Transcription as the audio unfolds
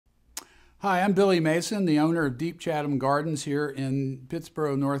Hi, I'm Billy Mason, the owner of Deep Chatham Gardens here in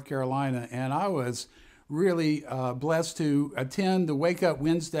Pittsboro, North Carolina, and I was really blessed to attend the Wake Up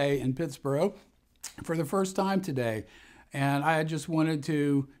Wednesday in Pittsboro for the first time today. And I just wanted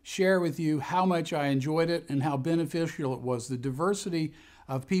to share with you how much I enjoyed it and how beneficial it was. The diversity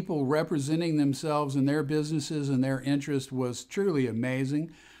of people representing themselves and their businesses and their interests was truly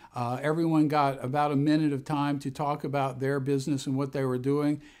amazing. Everyone got about a minute of time to talk about their business and what they were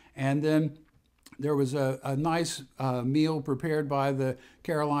doing. And then there was a nice meal prepared by the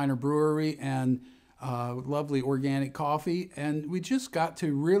Carolina Brewery and lovely organic coffee. And we just got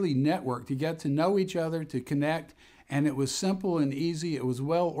to really network, to get to know each other, to connect. And it was simple and easy. It was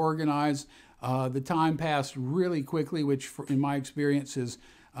well organized. The time passed really quickly, which in my experience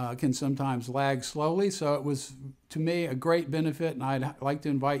can sometimes lag slowly. So it was, to me, a great benefit, and I'd like to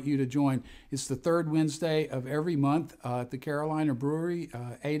invite you to join. It's the third Wednesday of every month at the Carolina Brewery,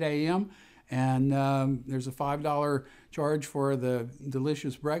 8 a.m., and there's a $5 charge for the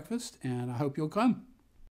delicious breakfast, and I hope you'll come.